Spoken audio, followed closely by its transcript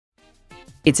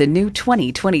It's a new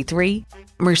 2023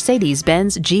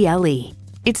 Mercedes-Benz GLE.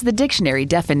 It's the dictionary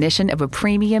definition of a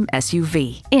premium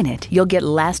SUV. In it, you'll get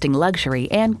lasting luxury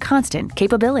and constant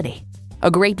capability. A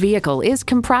great vehicle is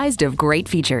comprised of great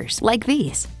features like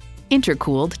these: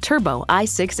 intercooled turbo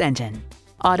i6 engine,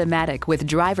 automatic with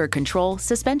driver control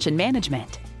suspension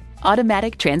management,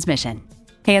 automatic transmission,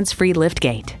 hands-free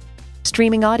liftgate,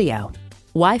 streaming audio,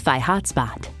 Wi-Fi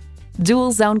hotspot,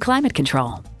 dual zone climate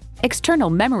control, external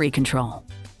memory control,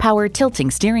 power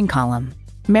tilting steering column,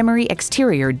 memory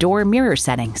exterior door mirror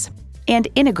settings, and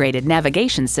integrated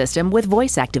navigation system with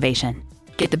voice activation.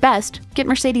 Get the best, get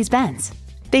Mercedes-Benz.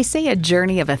 They say a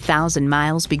journey of 1,000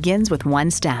 miles begins with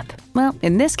one step. Well,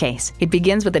 in this case, it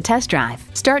begins with a test drive.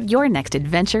 Start your next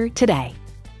adventure today.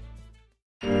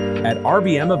 At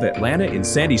RBM of Atlanta in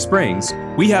Sandy Springs,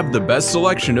 we have the best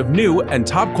selection of new and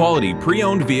top-quality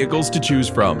pre-owned vehicles to choose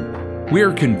from. We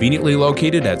are conveniently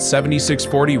located at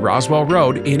 7640 Roswell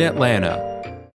Road in Atlanta.